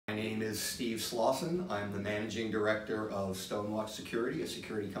name is Steve Slawson. I'm the Managing Director of Stonewatch Security, a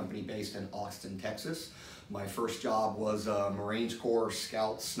security company based in Austin, Texas. My first job was a Marine Corps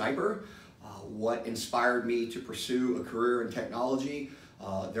Scout Sniper. What inspired me to pursue a career in technology?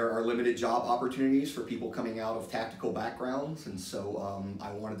 There are limited job opportunities for people coming out of tactical backgrounds, and so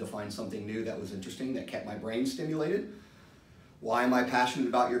I wanted to find something new that was interesting, that kept my brain stimulated. Why am I passionate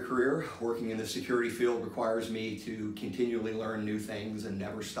about your career? Working in the security field requires me to continually learn new things and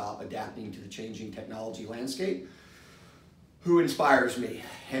never stop adapting to the changing technology landscape. Who inspires me?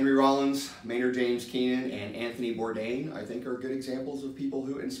 Henry Rollins, Maynard James Keenan, and Anthony Bourdain, I think, are good examples of people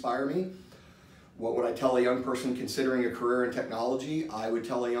who inspire me. What would I tell a young person considering a career in technology? I would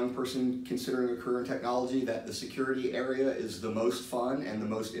tell a young person considering a career in technology that the security area is the most fun and the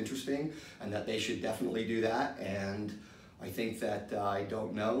most interesting, and that they should definitely do that. And I think that I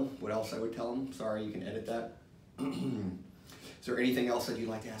don't know what else I would tell them. Sorry, you can edit that. Is there anything else that you'd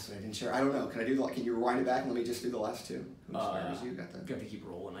like to ask that I didn't share? I don't know. Can I do can you rewind it back and let me just do the last two? Who inspires you? Got that? You have to keep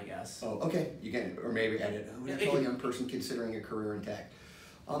rolling, I guess. Oh, okay. You can, or maybe edit. Who would I tell a young person considering a career in tech?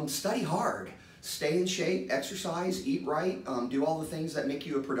 Study hard. Stay in shape, exercise, eat right, do all the things that make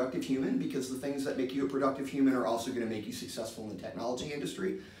you a productive human, because the things that make you a productive human are also going to make you successful in the technology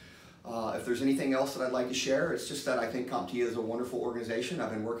industry. If there's anything else that I'd like to share, it's just that I think CompTIA is a wonderful organization.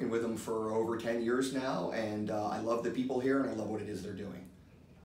 I've been working with them for over 10 years now, and I love the people here, and I love what it is they're doing.